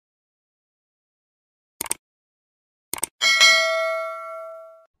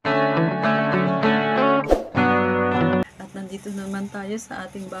nandito naman tayo sa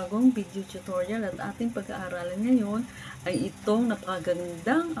ating bagong video tutorial at ating pag-aaralan ngayon ay itong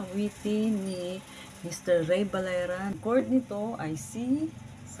napakagandang awitin ni Mr. Rey Valera. Ang chord nito ay C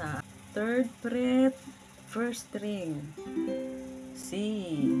sa 3rd fret, 1st string, C.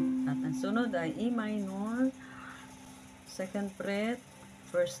 At ang sunod ay E minor, 2nd fret,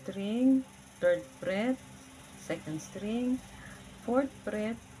 1st string, 3rd fret, 2nd string, 4th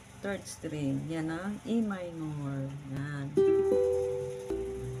fret, 3rd string. Yan ang E minor. Yan.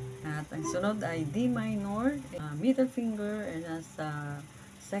 At ang sunod ay D minor. Middle finger ay nasa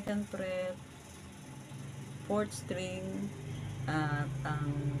 2nd fret, 4th string. At ang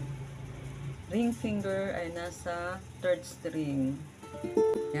ring finger ay nasa 3rd string.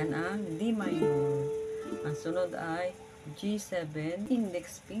 Yan ang D minor. Ang sunod ay G7.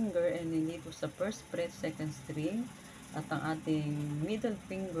 Index finger ay nandito sa 1st fret, 2nd string. At ang ating middle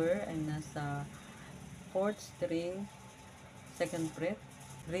finger ay nasa 4th string, 2nd fret,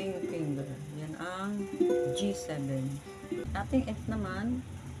 ring finger. Yan ang G7. Ating F naman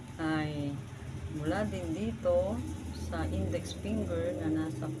ay mula din dito sa index finger na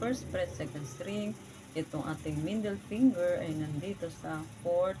nasa 1st fret, 2nd string. Itong ating middle finger ay nandito sa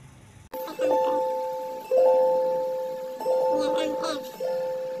 4th. Yan ang F.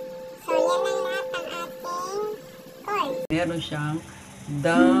 So, yan ang lahat ng ating chords. Meron siyang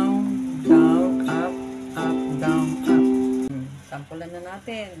down, down, up, up, down, up. Sampulan na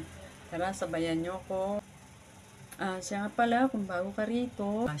natin. Tara, sabayan nyo ko. Siya nga pala, kung bago ka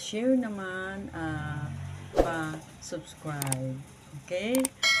rito, share naman, pa-subscribe. Okay?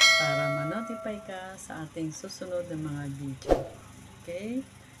 Para ma-notify ka sa ating susunod na mga video. Okay?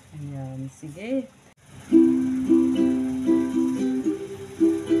 Ayan. Sige.